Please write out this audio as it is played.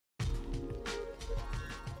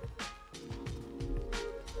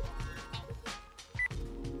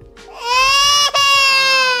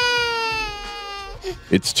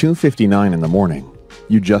It's 2:59 in the morning.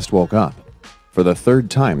 You just woke up. For the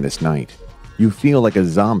third time this night. You feel like a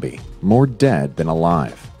zombie, more dead than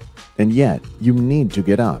alive. And yet, you need to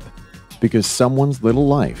get up, because someone's little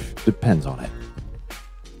life depends on it.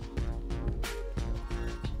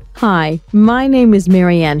 Hi, my name is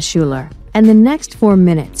Marianne Schuler, and the next 4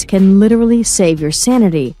 minutes can literally save your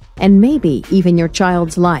sanity and maybe even your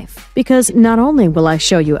child's life. Because not only will I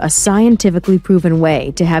show you a scientifically proven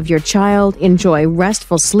way to have your child enjoy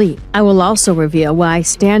restful sleep, I will also reveal why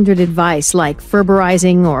standard advice like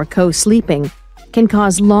Ferberizing or co-sleeping can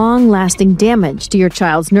cause long-lasting damage to your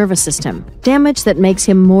child's nervous system, damage that makes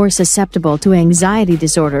him more susceptible to anxiety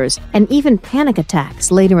disorders and even panic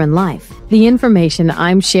attacks later in life. The information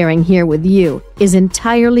I'm sharing here with you is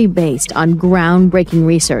entirely based on groundbreaking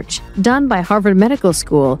research done by Harvard Medical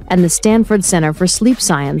School and the Stanford Center for Sleep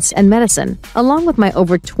Science and Medicine, along with my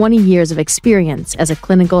over 20 years of experience as a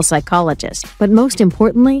clinical psychologist. But most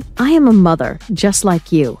importantly, I am a mother just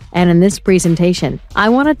like you, and in this presentation, I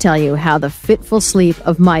want to tell you how the fitful sleep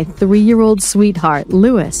of my 3-year-old sweetheart,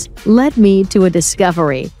 Lewis, led me to a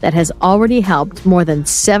discovery that has already helped more than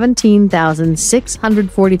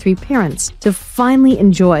 17,643 parents to finally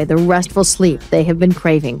enjoy the restful sleep they have been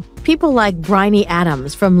craving. People like Bryony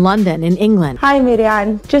Adams from London in England. Hi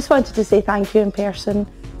Marianne, just wanted to say thank you in person.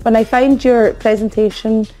 When I found your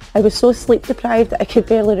presentation, I was so sleep deprived that I could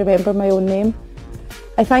barely remember my own name.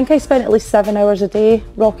 I think I spent at least 7 hours a day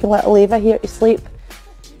rocking little Ava here to sleep.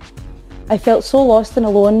 I felt so lost and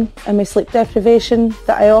alone in my sleep deprivation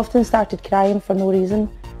that I often started crying for no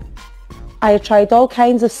reason. I had tried all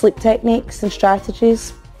kinds of sleep techniques and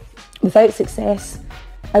strategies without success.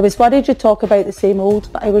 I was worried you'd talk about the same old,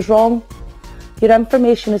 but I was wrong. Your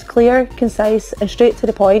information is clear, concise and straight to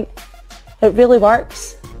the point. It really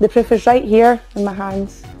works. The proof is right here in my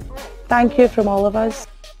hands. Thank you from all of us.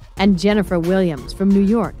 And Jennifer Williams from New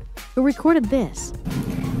York, who recorded this.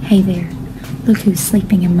 Hey there, look who's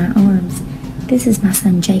sleeping in my arms. This is my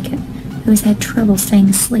son Jacob, who has had trouble staying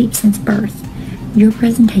asleep since birth. Your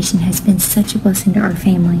presentation has been such a blessing to our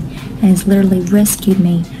family and has literally rescued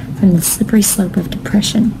me from the slippery slope of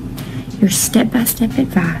depression. Your step-by-step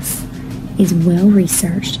advice is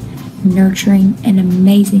well-researched, nurturing, and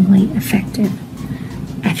amazingly effective.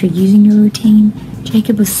 After using your routine,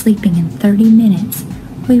 Jacob was sleeping in 30 minutes.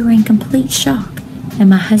 We were in complete shock,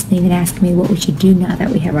 and my husband even asked me what we should do now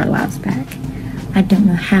that we have our lives back. I don't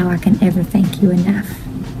know how I can ever thank you enough.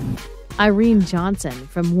 Irene Johnson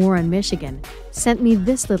from Warren, Michigan, sent me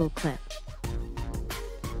this little clip.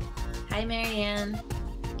 Hi Marianne.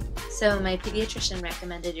 So my pediatrician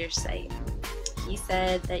recommended your site. He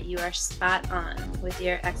said that you are spot on with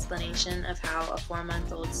your explanation of how a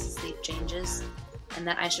 4-month-old's sleep changes and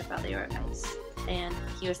that I should follow your advice. And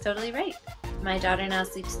he was totally right. My daughter now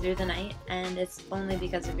sleeps through the night and it's only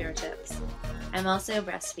because of your tips. I'm also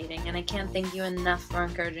breastfeeding and I can't thank you enough for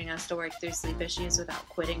encouraging us to work through sleep issues without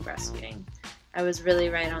quitting breastfeeding. I was really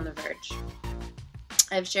right on the verge.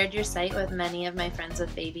 I've shared your site with many of my friends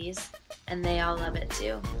with babies, and they all love it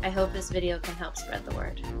too. I hope this video can help spread the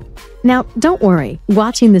word. Now, don't worry,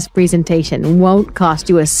 watching this presentation won't cost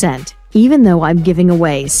you a cent. Even though I'm giving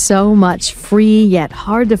away so much free yet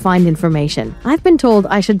hard to find information, I've been told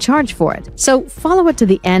I should charge for it. So follow it to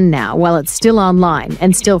the end now while it's still online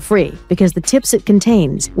and still free, because the tips it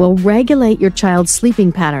contains will regulate your child's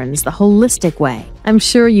sleeping patterns the holistic way. I'm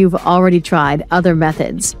sure you've already tried other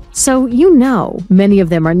methods, so you know many of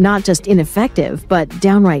them are not just ineffective, but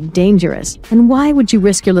downright dangerous. And why would you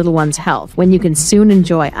risk your little one's health when you can soon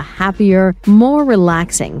enjoy a happier, more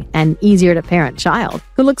relaxing, and easier to parent child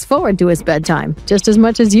who looks forward to his bedtime just as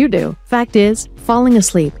much as you do? Fact is, falling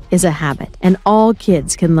asleep is a habit, and all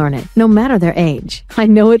kids can learn it, no matter their age. I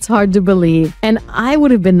know it's hard to believe, and I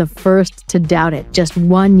would have been the first to doubt it just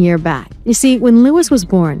 1 year back. You see, when Lewis was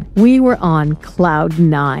born, we were on cloud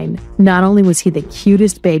 9. Not only was he the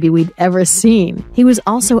cutest baby we'd ever seen, he was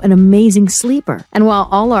also an amazing sleeper. And while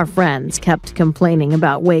all our friends kept complaining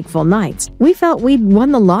about wakeful nights, we felt we'd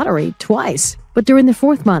won the lottery twice. But during the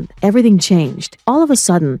 4th month, everything changed. All of a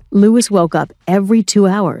sudden, Lewis woke up every 2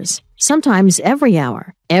 hours, sometimes every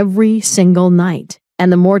hour, every single night.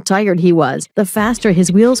 And the more tired he was, the faster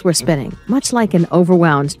his wheels were spinning, much like an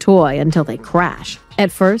overwound toy until they crash.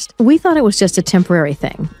 At first, we thought it was just a temporary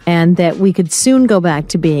thing, and that we could soon go back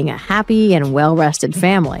to being a happy and well-rested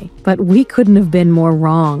family. But we couldn't have been more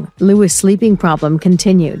wrong. Louis' sleeping problem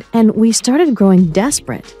continued, and we started growing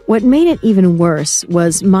desperate. What made it even worse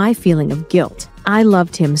was my feeling of guilt. I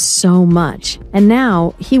loved him so much, and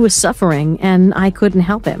now he was suffering and I couldn't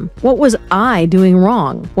help him. What was I doing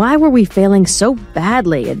wrong? Why were we failing so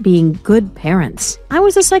badly at being good parents? I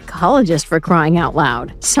was a psychologist, for crying out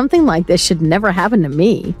loud. Something like this should never happen to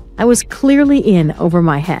me. I was clearly in over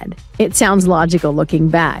my head. It sounds logical looking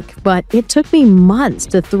back, but it took me months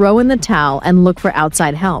to throw in the towel and look for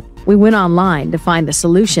outside help. We went online to find a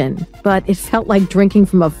solution, but it felt like drinking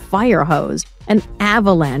from a fire hose, an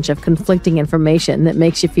avalanche of conflicting information that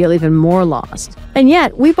makes you feel even more lost. And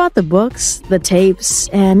yet, we bought the books, the tapes,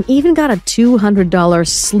 and even got a $200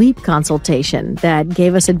 sleep consultation that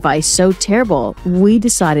gave us advice so terrible, we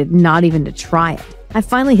decided not even to try it. I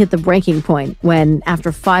finally hit the breaking point when,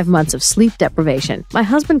 after 5 months of sleep deprivation, my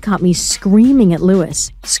husband caught me screaming at Louis,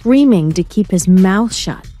 screaming to keep his mouth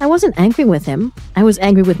shut. I wasn't angry with him. I was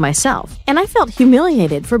angry with myself. And I felt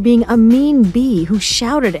humiliated for being a mean bee who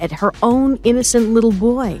shouted at her own innocent little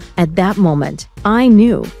boy. At that moment, I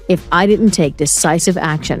knew if I didn't take decisive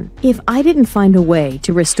action, if I didn't find a way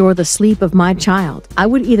to restore the sleep of my child, I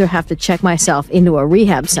would either have to check myself into a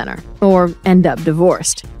rehab center or end up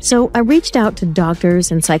divorced. So I reached out to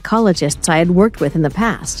doctors and psychologists I had worked with in the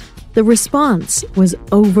past. The response was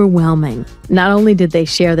overwhelming. Not only did they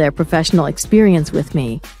share their professional experience with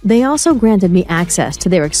me, they also granted me access to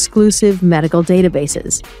their exclusive medical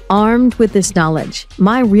databases. Armed with this knowledge,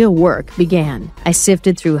 my real work began. I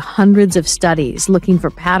sifted through hundreds of studies looking for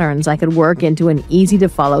patterns I could work into an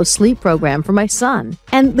easy-to-follow sleep program for my son.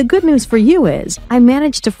 And the good news for you is, I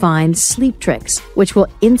managed to find sleep tricks which will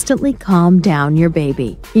instantly calm down your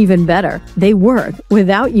baby. Even better, they work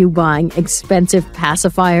without you buying expensive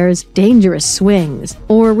pacifiers, dangerous swings,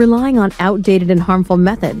 or relying on outdated and harmful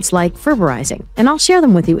methods like ferberizing. And I'll share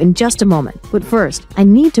them with you in just a moment. But first, I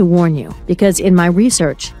need to warn you, because in my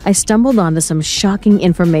research, I stumbled onto some shocking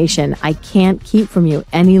information I can't keep from you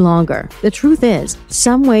any longer. The truth is,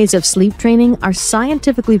 some ways of sleep training are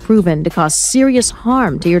scientifically proven to cause serious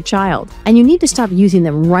harm to your child, and you need to stop using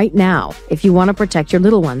them right now if you want to protect your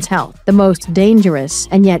little one's health. The most dangerous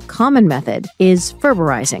and yet common method is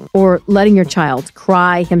ferberizing, or letting your child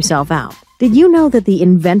cry himself out. Did you know that the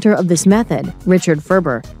inventor of this method, Richard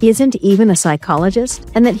Ferber, isn't even a psychologist,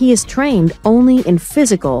 and that he is trained only in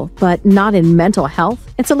physical but not in mental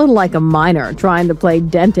health? It's a little like a miner trying to play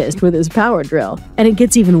dentist with his power drill. And it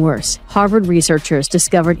gets even worse. Harvard researchers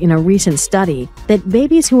discovered in a recent study that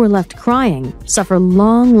babies who are left crying suffer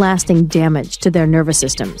long-lasting damage to their nervous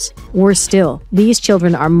systems. Worse still, these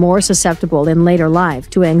children are more susceptible in later life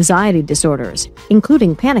to anxiety disorders,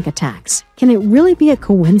 including panic attacks. Can it really be a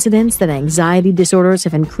coincidence that anxiety disorders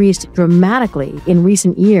have increased dramatically in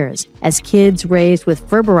recent years as kids raised with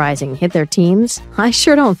ferberizing hit their teens? I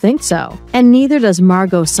sure don't think so. And neither does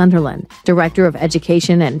Margot Sunderland, Director of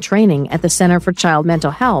Education and Training at the Center for Child Mental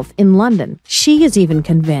Health in London. She is even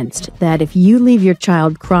convinced that if you leave your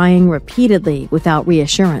child crying repeatedly without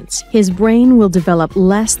reassurance, his brain will develop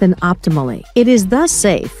less than optimally. It is thus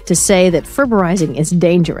safe to say that ferberizing is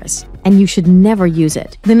dangerous, and you should never use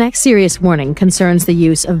it. The next serious warning concerns the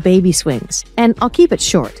use of baby swings, and I'll keep it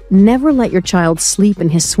short. Never let your child sleep in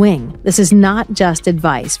his swing. This is not just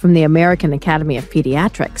advice from the American Academy of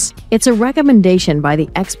Pediatrics. It's a recommendation by the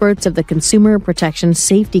experts of the Consumer Protection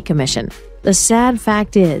Safety Commission. The sad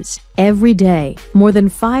fact is, every day, more than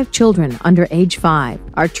 5 children under age 5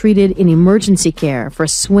 are treated in emergency care for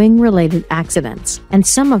swing-related accidents, and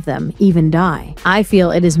some of them even die. I feel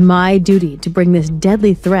it is my duty to bring this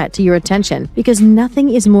deadly threat to your attention because nothing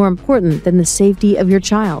is more important than the safety of your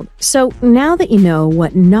child. So now that you know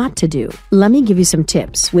what not to do, let me give you some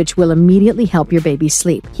tips which will immediately help your baby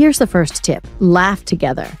sleep. Here's the first tip. Laugh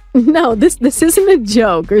together. No, this isn't a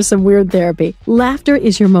joke or some weird therapy. Laughter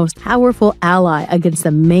is your most powerful ally against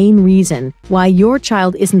the main reason why your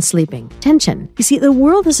child isn't sleeping: tension. You see, the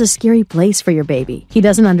world is a scary place for your baby. He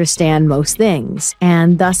doesn't understand most things,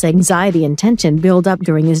 and thus anxiety and tension build up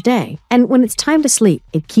during his day. And when it's time to sleep,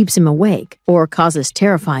 it keeps him awake or causes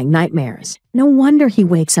terrifying nightmares. No wonder he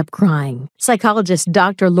wakes up crying. Psychologist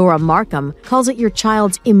Dr. Laura Markham calls it your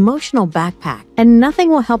child's emotional backpack, and nothing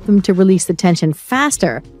will help them to release the tension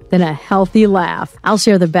faster than a healthy laugh. I'll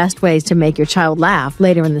share the best ways to make your child laugh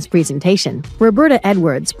later in this presentation. Roberta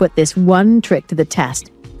Edwards put this one trick to the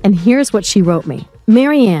test, and here's what she wrote me.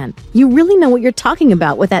 Marianne, you really know what you're talking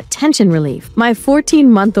about with that tension relief. My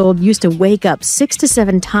 14-month-old used to wake up 6 to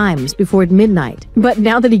 7 times before midnight. But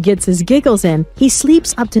now that he gets his giggles in, he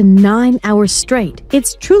sleeps up to 9 hours straight.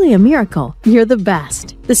 It's truly a miracle. You're the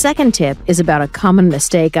best. The second tip is about a common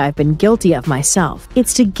mistake I've been guilty of myself.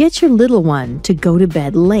 It's to get your little one to go to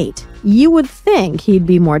bed late. You would think he'd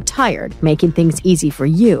be more tired, making things easy for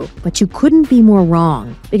you, but you couldn't be more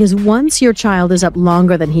wrong. Because once your child is up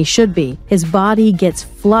longer than he should be, his body gets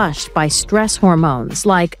flushed by stress hormones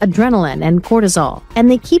like adrenaline and cortisol, and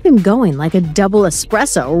they keep him going like a double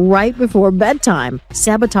espresso right before bedtime,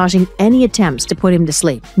 sabotaging any attempts to put him to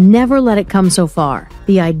sleep. Never let it come so far.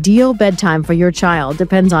 The ideal bedtime for your child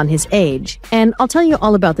depends on his age, and I'll tell you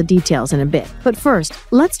all about the details in a bit. But first,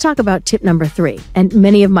 let's talk about tip number 3, and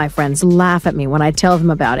many of my friends laugh at me when I tell them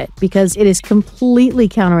about it because it is completely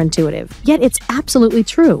counterintuitive. Yet it's absolutely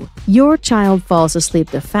true. Your child falls asleep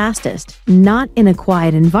the fastest, not in a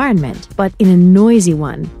quiet environment, but in a noisy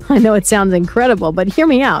one. I know it sounds incredible, but hear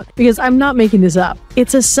me out because I'm not making this up.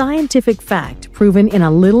 It's a scientific fact proven in a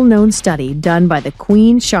little-known study done by the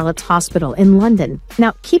Queen Charlotte's Hospital in London.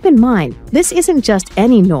 Now, keep in mind, this isn't just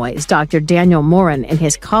any noise Dr. Daniel Moran and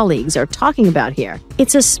his colleagues are talking about here.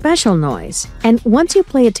 It's a special noise, and once you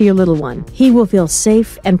play it to your little one, he will feel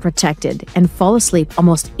safe and protected and fall asleep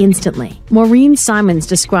almost instantly. Maureen Simons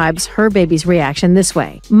describes her baby's reaction this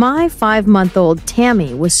way. My 5-month-old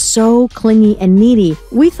Tammy was so clingy and needy,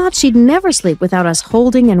 we thought she'd never sleep without us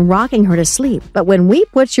holding and rocking her to sleep. But when we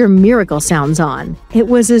put your miracle sounds on, it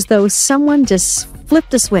was as though someone just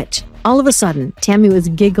flipped a switch. All of a sudden, Tammy was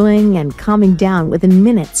giggling and calming down within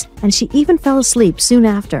minutes, and she even fell asleep soon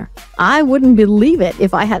after. I wouldn't believe it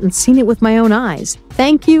if I hadn't seen it with my own eyes.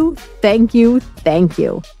 Thank you, thank you, thank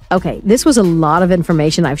you. Okay, this was a lot of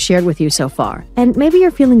information I've shared with you so far, and maybe you're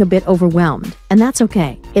feeling a bit overwhelmed, and that's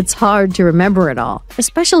okay. It's hard to remember it all,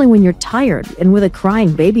 especially when you're tired and with a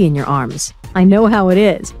crying baby in your arms. I know how it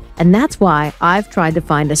is. And that's why I've tried to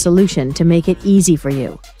find a solution to make it easy for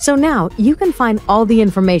you. So now you can find all the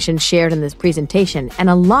information shared in this presentation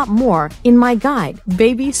and a lot more in my guide,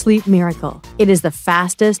 Baby Sleep Miracle. It is the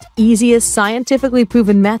fastest, easiest, scientifically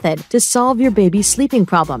proven method to solve your baby's sleeping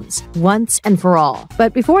problems once and for all.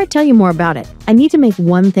 But before I tell you more about it, I need to make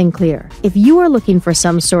one thing clear. If you are looking for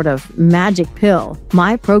some sort of magic pill,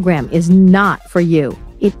 my program is not for you.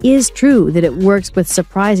 It is true that it works with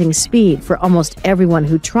surprising speed for almost everyone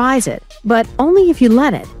who tries it, but only if you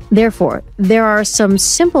let it. Therefore, there are some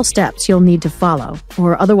simple steps you'll need to follow,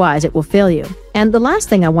 or otherwise it will fail you. And the last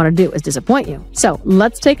thing I want to do is disappoint you. So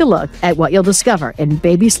let's take a look at what you'll discover in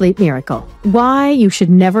Baby Sleep Miracle. Why you should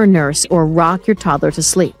never nurse or rock your toddler to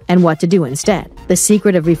sleep, and what to do instead. The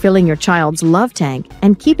secret of refilling your child's love tank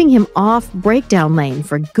and keeping him off breakdown lane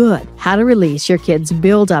for good. How to release your kid's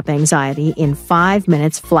build-up anxiety in 5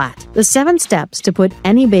 minutes flat. The 7 steps to put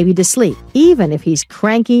any baby to sleep, even if he's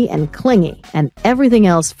cranky and clingy and everything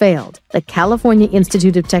else failed. The California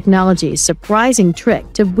Institute of Technology's surprising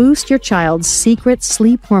trick to boost your child's secret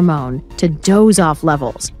sleep hormone to doze-off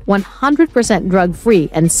levels. 100% drug-free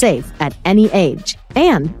and safe at any age.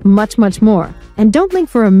 And much, much more. And don't think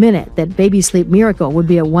for a minute that Baby Sleep Miracle would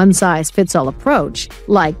be a one-size-fits-all approach,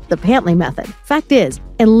 like the Pantley method. Fact is,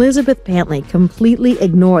 Elizabeth Pantley completely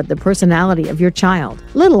ignored the personality of your child.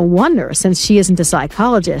 Little wonder, since she isn't a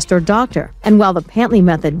psychologist or doctor. And while the Pantley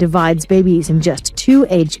method divides babies in just 2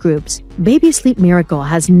 age groups, Baby Sleep Miracle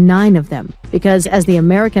has 9 of them. Because as the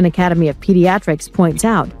American Academy of Pediatrics points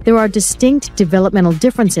out, there are distinct developmental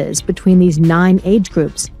differences between these 9 age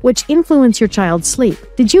groups, which influence your child's sleep.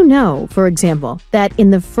 Did you know, for example, that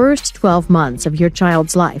in the first 12 months of your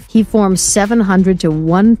child's life, he forms 700 to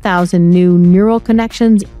 1,000 new neural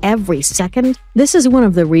connections every second? This is one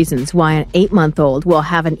of the reasons why an 8-month-old will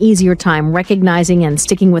have an easier time recognizing and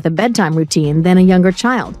sticking with a bedtime routine than a younger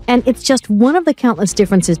child. And it's just one of the countless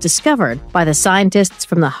differences discovered by the scientists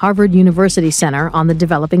from the Harvard University Center on the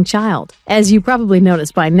Developing Child. As you probably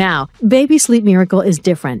noticed by now, Baby Sleep Miracle is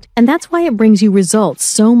different, and that's why it brings you results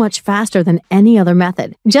so much faster than any other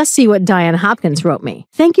method. Just see what Diane Hopkins wrote me.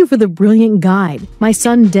 Thank you for the brilliant guide. My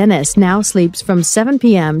son Dennis now sleeps from 7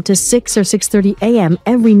 p.m. to 6 or 6:30 a.m.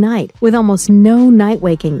 every night with almost no night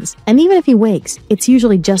wakings. And even if he wakes, it's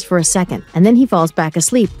usually just for a second, and then he falls back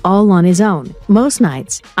asleep all on his own. Most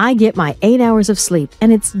nights, I get my 8 hours of sleep,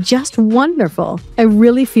 and it's just wonderful. I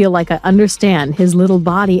really feel like I understand his little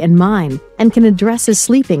body and mind and can address his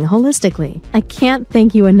sleeping holistically. I can't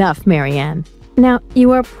thank you enough, Marianne. Now,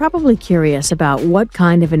 you are probably curious about what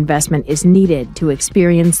kind of investment is needed to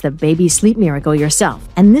experience the baby sleep miracle yourself.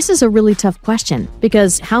 And this is a really tough question,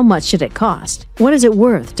 because how much should it cost? What is it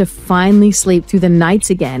worth to finally sleep through the nights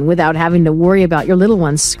again without having to worry about your little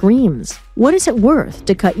one's screams? What is it worth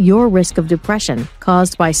to cut your risk of depression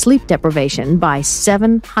caused by sleep deprivation by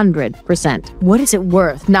 700%? What is it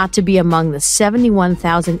worth not to be among the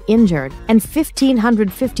 71,000 injured and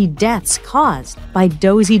 1,550 deaths caused by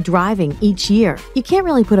dozy driving each year? You can't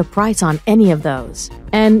really put a price on any of those.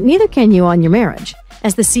 And neither can you on your marriage.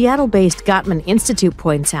 As the Seattle-based Gottman Institute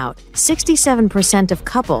points out, 67% of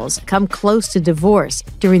couples come close to divorce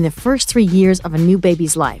during the first 3 years of a new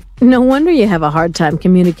baby's life. No wonder you have a hard time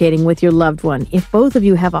communicating with your loved one if both of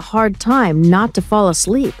you have a hard time not to fall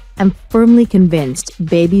asleep. I'm firmly convinced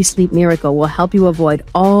Baby Sleep Miracle will help you avoid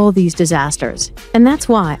all these disasters. And that's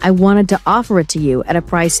why I wanted to offer it to you at a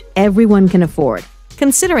price everyone can afford,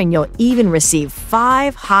 considering you'll even receive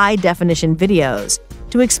 5 high-definition videos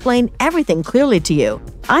to explain everything clearly to you.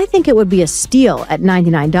 I think it would be a steal at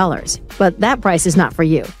 $99, but that price is not for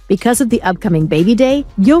you. Because of the upcoming baby day,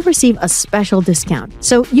 you'll receive a special discount,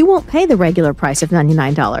 so you won't pay the regular price of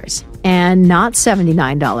 $99. And not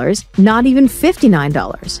 $79, not even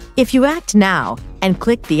 $59. If you act now and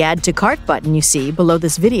click the Add to Cart button you see below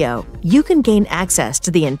this video, you can gain access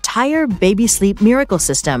to the entire Baby Sleep Miracle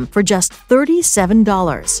system for just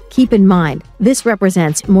 $37. Keep in mind, this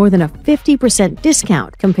represents more than a 50%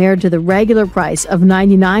 discount compared to the regular price of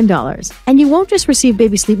 $99. And you won't just receive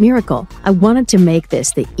Baby Sleep Miracle. I wanted to make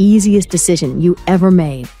this the easiest decision you ever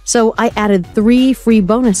made. So I added 3 free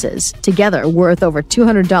bonuses, together worth over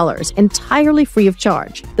 $200, entirely free of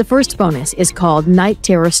charge. The first bonus is called Night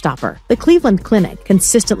Terror Stopper. The Cleveland Clinic,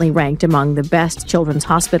 consistently ranked among the best children's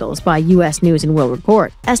hospitals by U.S. News & World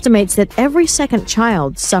Report, estimates that every second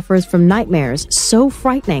child suffers from nightmares so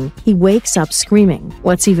frightening he wakes up screaming.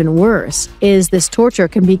 What's even worse is this torture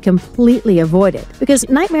can be completely avoided because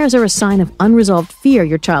nightmares are a sign of unresolved fear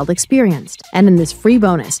your child experienced. And in this free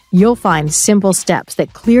bonus, you'll find simple steps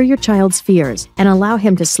that clear your child's fears and allow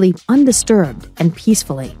him to sleep undisturbed and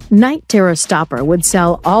peacefully. Night Terror Stopper would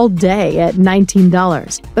sell all day at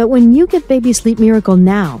 $19, but when you get Baby Sleep Miracle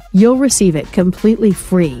now, you'll receive it completely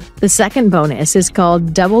free. The second bonus is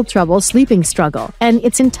called Double Trouble Sleeping Struggle, and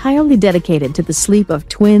it's entirely dedicated to the sleep of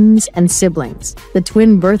twins and siblings. The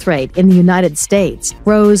twin birth rate in the United States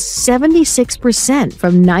rose 76%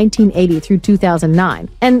 from 1980 through 2009,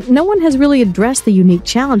 and no one has really addressed the unique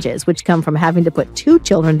challenges which come from having to put 2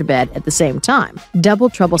 children to bed at the same time. Double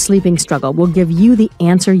Trouble Sleeping Struggle will give you the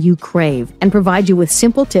answer you crave and provide you with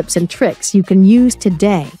simple tips and tricks you can use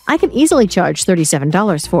today. I can easily charge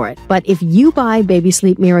 $37 for it, but if you buy Baby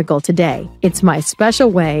Sleep Miracle today, it's my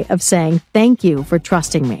special way of saying thank you for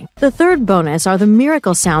trusting me. The third bonus are the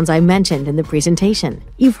miracle sounds I mentioned in the presentation.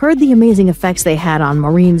 You've heard the amazing effects they had on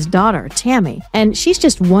Maureen's daughter, Tammy, and she's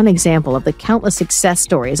just one example of the countless success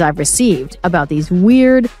stories I've received about these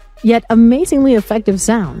weird, yet amazingly effective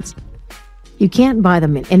sounds. You can't buy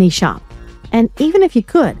them in any shop, and even if you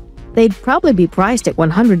could, they'd probably be priced at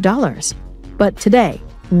 $100. But today,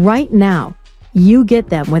 right now, you get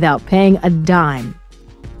them without paying a dime.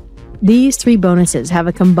 These 3 bonuses have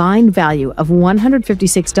a combined value of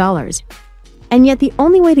 $156, and yet the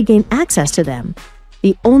only way to gain access to them,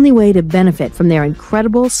 the only way to benefit from their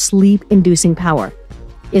incredible sleep-inducing power,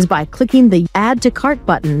 is by clicking the Add to Cart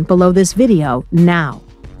button below this video now.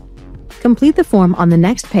 Complete the form on the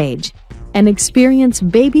next page and experience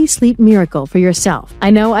Baby Sleep Miracle for yourself.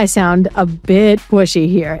 I know I sound a bit pushy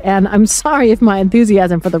here, and I'm sorry if my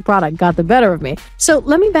enthusiasm for the product got the better of me. So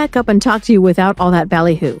let me back up and talk to you without all that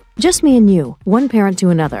ballyhoo. Just me and you, one parent to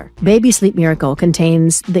another. Baby Sleep Miracle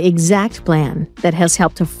contains the exact plan that has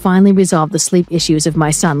helped to finally resolve the sleep issues of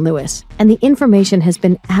my son, Lewis. And the information has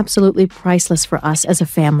been absolutely priceless for us as a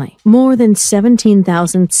family. More than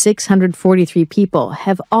 17,643 people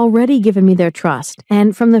have already given me their trust.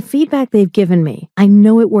 And from the feedback they've given me, I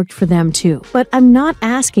know it worked for them too. But I'm not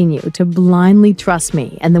asking you to blindly trust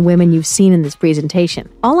me and the women you've seen in this presentation.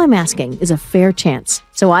 All I'm asking is a fair chance,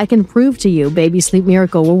 so I can prove to you Baby Sleep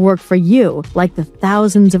Miracle will work for you like the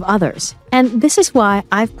thousands of others. And this is why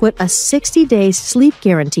I've put a 60-day sleep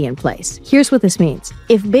guarantee in place. Here's what this means.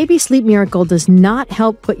 If Baby Sleep Miracle does not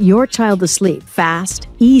help put your child to sleep fast,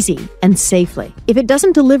 easy, and safely, if it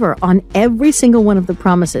doesn't deliver on every single one of the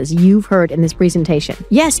promises you've heard in this presentation,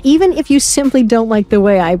 yes, even if you simply don't like the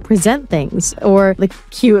way I present things, or the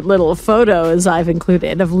cute little photos I've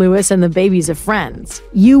included of Lewis and the babies of friends,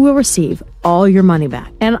 you will receive all your money back.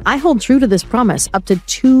 And I hold true to this promise up to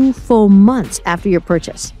 2 full months after your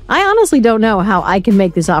purchase. I honestly don't know how I can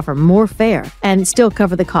make this offer more fair and still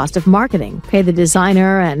cover the cost of marketing, pay the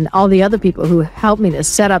designer, and all the other people who helped me to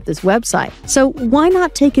set up this website. So why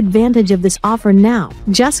not take advantage of this offer now?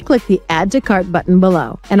 Just click the Add to Cart button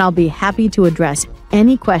below, and I'll be happy to address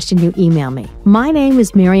any question you email me. My name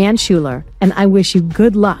is Marianne Schuler, and I wish you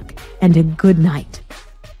good luck and a good night.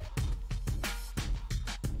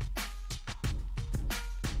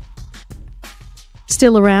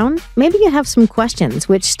 Still around? Maybe you have some questions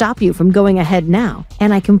which stop you from going ahead now,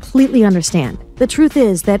 and I completely understand. The truth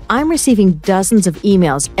is that I'm receiving dozens of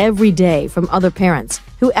emails every day from other parents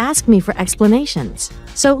who ask me for explanations.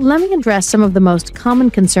 So let me address some of the most common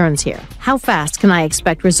concerns here. How fast can I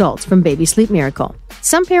expect results from Baby Sleep Miracle?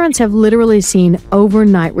 Some parents have literally seen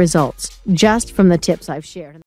overnight results just from the tips I've shared.